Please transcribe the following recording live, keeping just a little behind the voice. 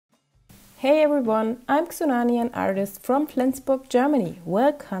Hey everyone, I'm Xoonani, an artist from Flensburg, Germany.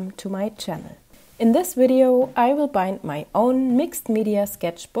 Welcome to my channel. In this video I will bind my own mixed media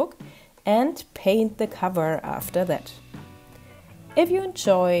sketchbook and paint the cover after that. If you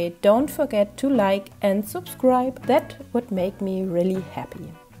enjoy, don't forget to like and subscribe, that would make me really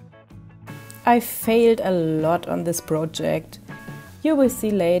happy. I failed a lot on this project. You will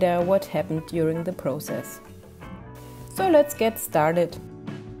see later what happened during the process. So let's get started.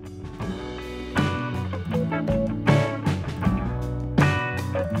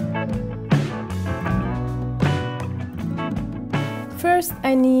 First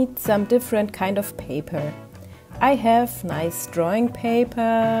I need some different kind of paper. I have nice drawing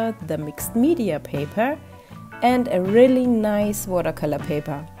paper, the mixed media paper and a really nice watercolor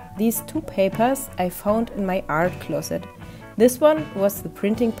paper. These two papers I found in my art closet. This one was the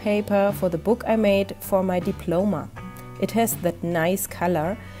printing paper for the book I made for my diploma. It has that nice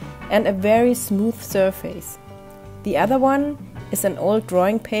color and a very smooth surface. The other one is an old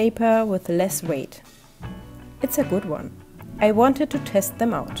drawing paper with less weight. It's a good one. I wanted to test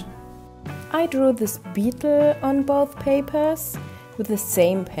them out. I drew this beetle on both papers with the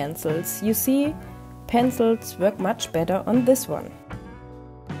same pencils. You see, pencils work much better on this one.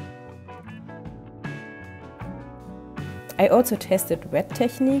 I also tested wet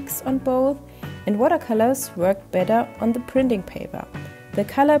techniques on both, and watercolors work better on the printing paper. The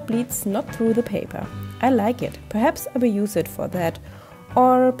color bleeds not through the paper. I like it. Perhaps I will use it for that.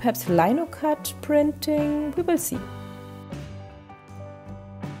 Or perhaps lino cut printing, we will see.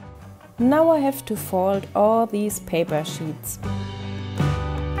 Now I have to fold all these paper sheets.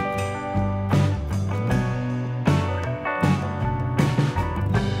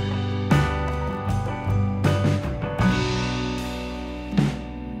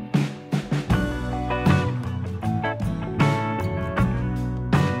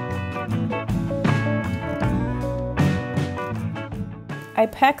 I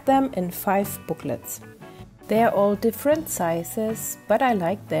pack them in 5 booklets. They are all different sizes, but I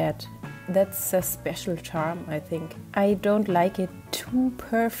like that. That's a special charm, I think. I don't like it too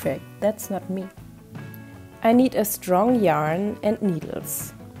perfect, that's not me. I need a strong yarn and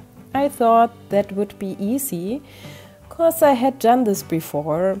needles. I thought that would be easy, cause I had done this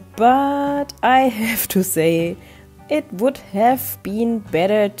before, but I have to say, it would have been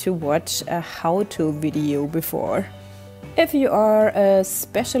better to watch a how-to video before. If you are a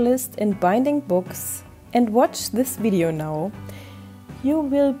specialist in binding books and watch this video now, you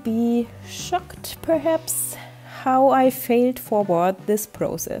will be shocked perhaps how I failed forward this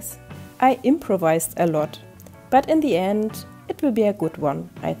process. I improvised a lot, but in the end it will be a good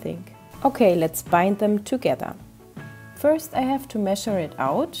one, I think. Okay, let's bind them together. First I have to measure it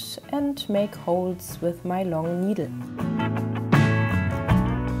out and make holes with my long needle.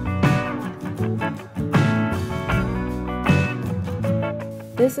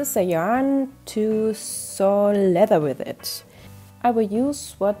 This is a yarn to sew leather with it. I will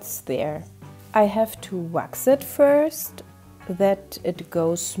use what's there. I have to wax it first, that it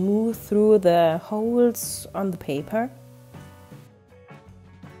goes smooth through the holes on the paper.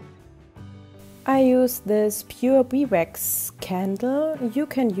 I use this pure beeswax candle. You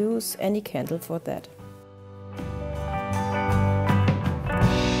can use any candle for that.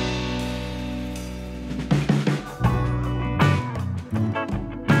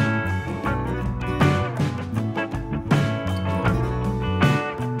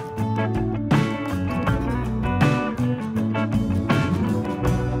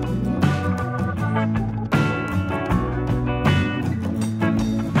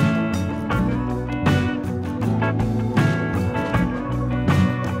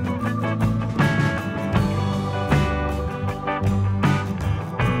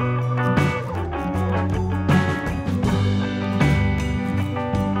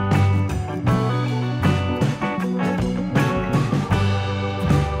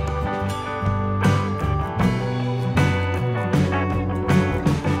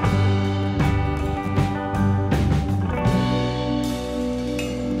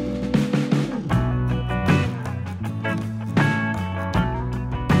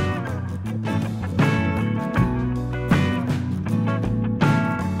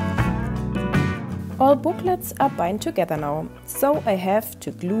 All booklets are bound together now, so I have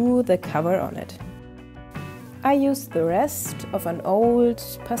to glue the cover on it. I used the rest of an old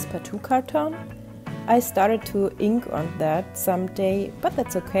passepartout carton. I started to ink on that someday, but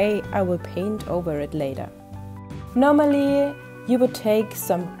that's okay, I will paint over it later. Normally you would take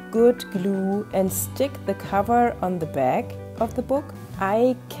some good glue and stick the cover on the back of the book.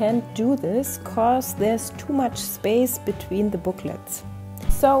 I can't do this cause there's too much space between the booklets.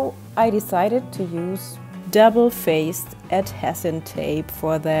 So I decided to use double-faced adhesive tape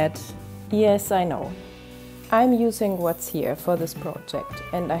for that. Yes, I know. I'm using what's here for this project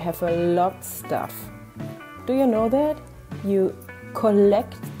and I have a lot of stuff. Do you know that? You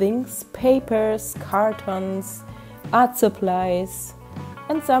collect things, papers, cartons, art supplies,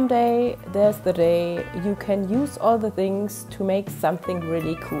 and someday there's the day you can use all the things to make something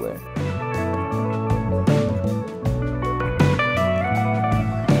really cool.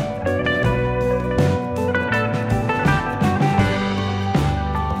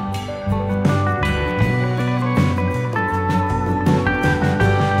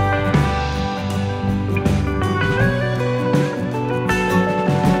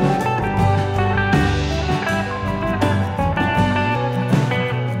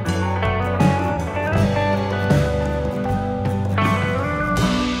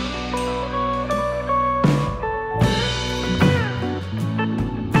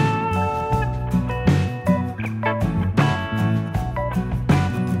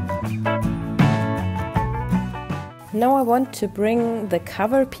 Now I want to bring the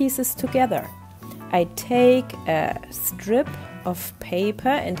cover pieces together. I take a strip of paper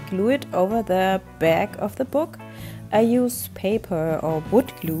and glue it over the back of the book. I use paper or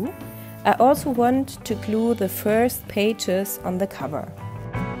wood glue. I also want to glue the first pages on the cover.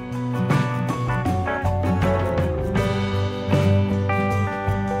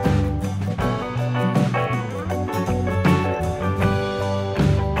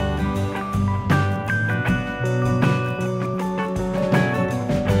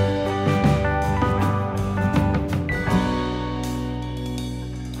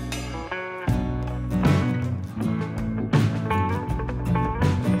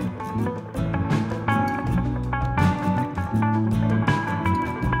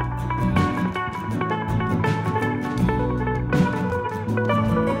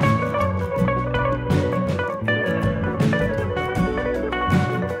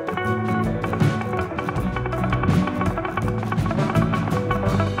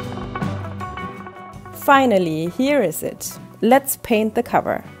 Finally, here is it. Let's paint the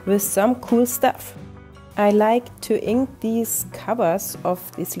cover with some cool stuff. I like to ink these covers of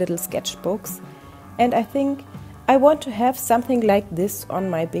these little sketchbooks, and I think I want to have something like this on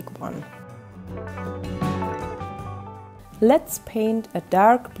my big one. Let's paint a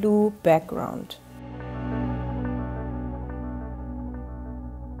dark blue background.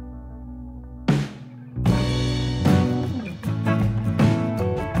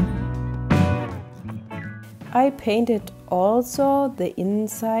 I painted also the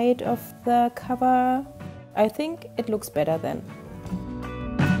inside of the cover. I think it looks better then.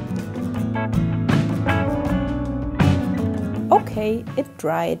 Okay, it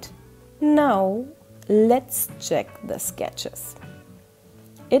dried. Now let's check the sketches.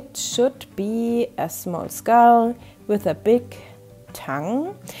 It should be a small skull with a big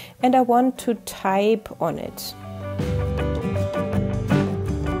tongue, and I want to type on it.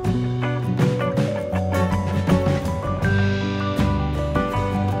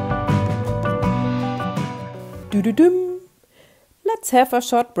 Let's have a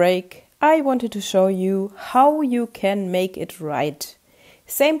short break. I wanted to show you how you can make it right.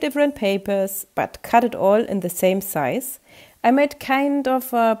 Same different papers, but cut it all in the same size. I made kind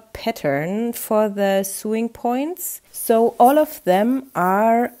of a pattern for the sewing points, so all of them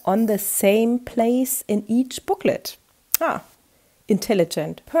are on the same place in each booklet.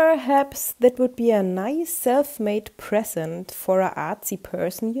 Intelligent. Perhaps that would be a nice self-made present for an artsy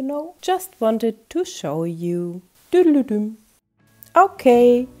person, you know? Just wanted to show you. Doodle-doo.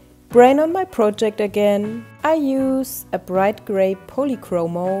 Okay, brain on my project again. I use a bright gray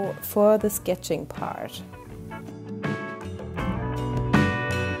polychromo for the sketching part.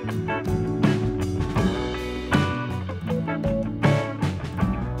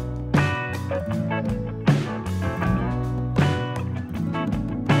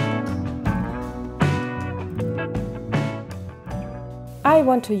 I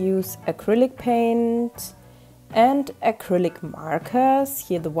want to use acrylic paint and acrylic markers,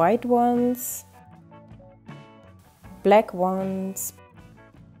 here the white ones, black ones,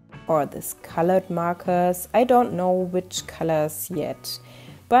 or these colored markers. I don't know which colors yet,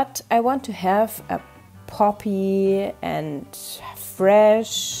 but I want to have a poppy and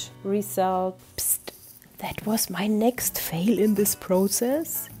fresh result. Psst, that was my next fail in this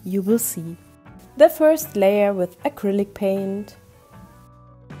process. You will see. The first layer with acrylic paint.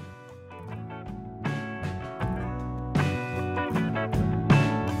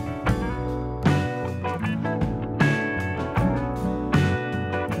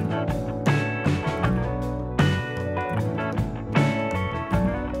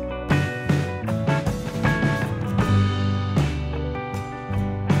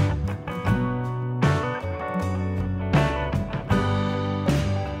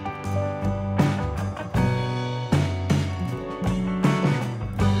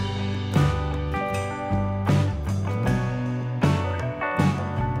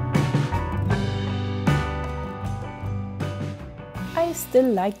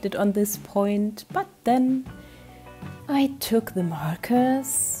 still liked it on this point, but then I took the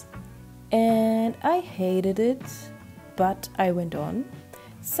markers and I hated it, but I went on.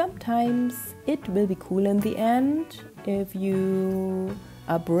 Sometimes it will be cool in the end if you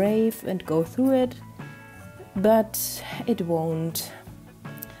are brave and go through it, but it won't.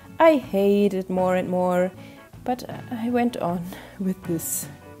 I hate it more and more, but I went on with this.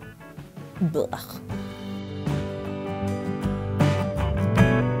 Blech.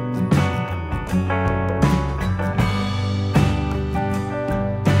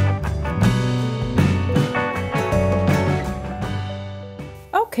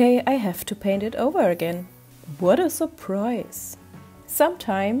 Okay, I have to paint it over again. What a surprise!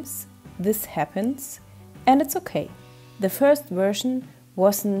 Sometimes this happens and it's okay. The first version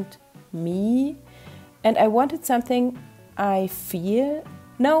wasn't me and I wanted something I feel.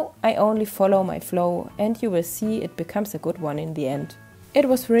 Now I only follow my flow and you will see it becomes a good one in the end. It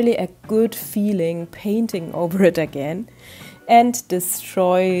was really a good feeling painting over it again and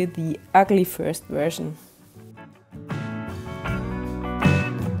destroy the ugly first version.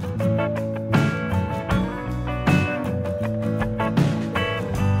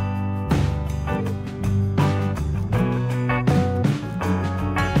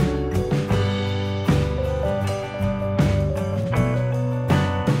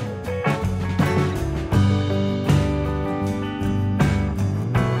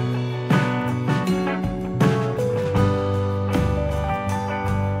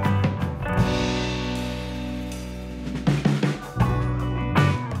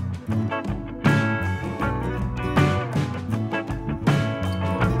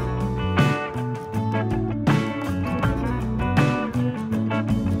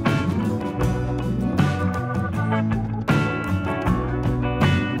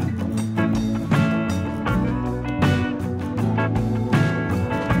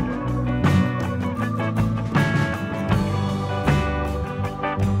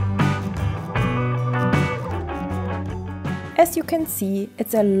 As you can see,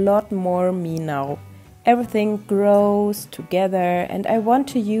 it's a lot more me now. Everything grows together and I want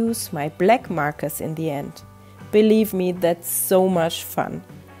to use my black markers in the end. Believe me, that's so much fun.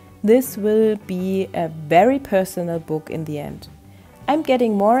 This will be a very personal book in the end. I'm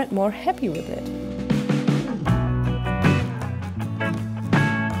getting more and more happy with it.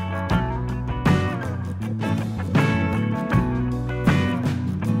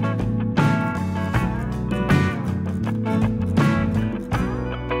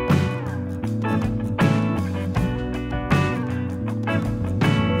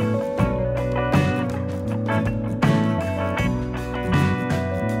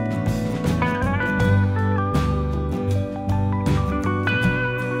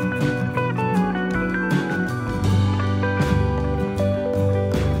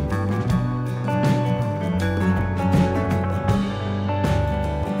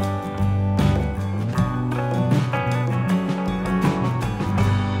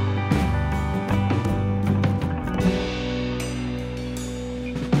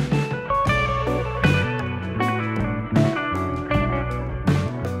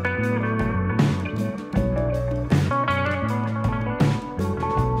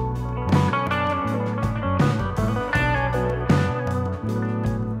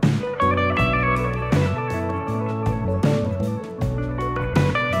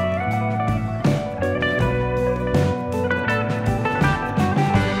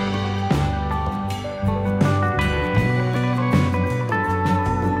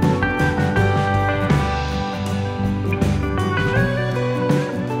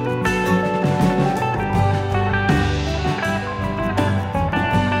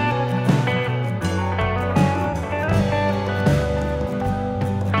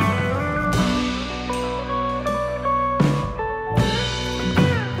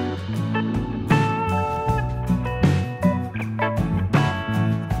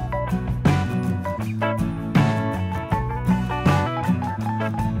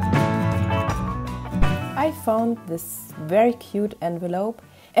 I found this very cute envelope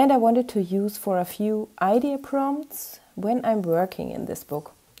and I wanted to use for a few idea prompts when I'm working in this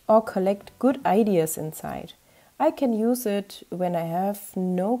book or collect good ideas inside. I can use it when I have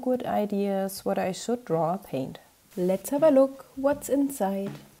no good ideas what I should draw or paint. Let's have a look what's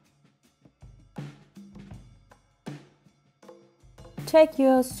inside. Take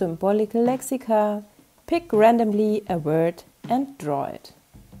your symbolical lexica, pick randomly a word and draw it.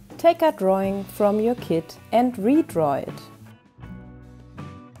 Take a drawing from your kit and redraw it.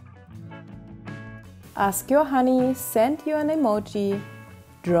 Ask your honey, send you an emoji,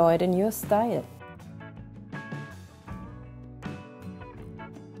 draw it in your style.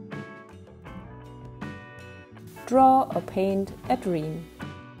 Draw or paint a dream.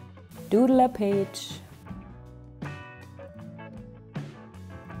 Doodle a page.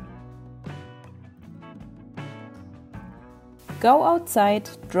 Go outside,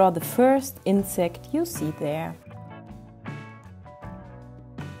 draw the first insect you see there.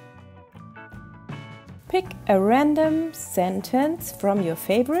 Pick a random sentence from your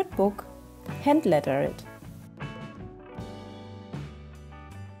favorite book, hand letter it.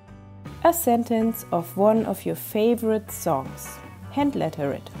 A sentence of one of your favorite songs, hand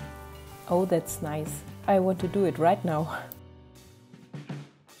letter it. Oh, that's nice. I want to do it right now.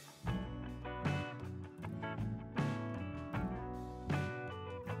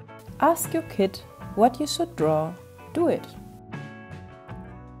 Ask your kid what you should draw. Do it.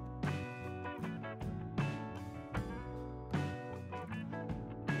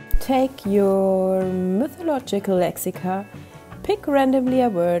 Take your mythological lexica, pick randomly a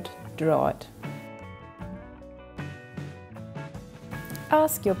word, draw it.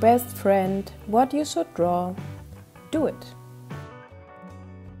 Ask your best friend what you should draw. Do it.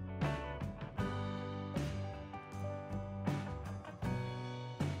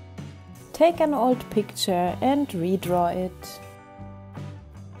 Take an old picture and redraw it.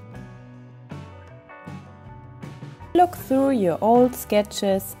 Look through your old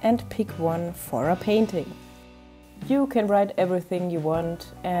sketches and pick one for a painting. You can write everything you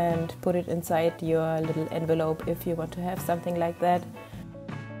want and put it inside your little envelope if you want to have something like that.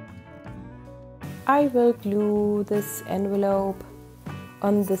 I will glue this envelope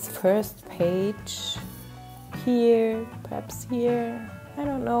on this first page. Here, perhaps here, I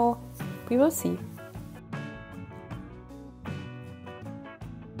don't know. We will see.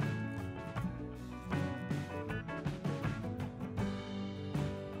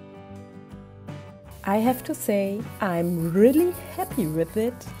 I have to say, I'm really happy with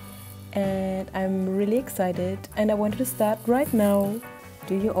it and I'm really excited and I want to start right now.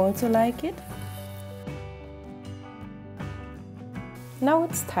 Do you also like it? Now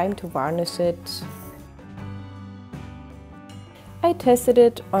it's time to varnish it. I tested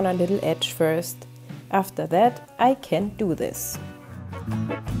it on a little edge first. After that, I can do this.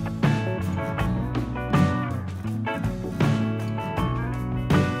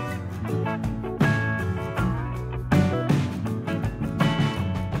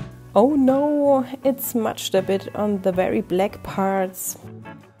 Oh no, it smudged a bit on the very black parts.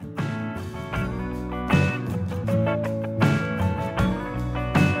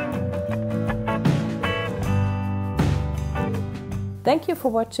 Thank you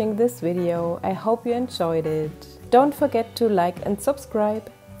for watching this video. I hope you enjoyed it. Don't forget to like and subscribe.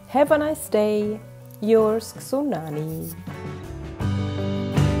 Have a nice day. Yours, Xoonani.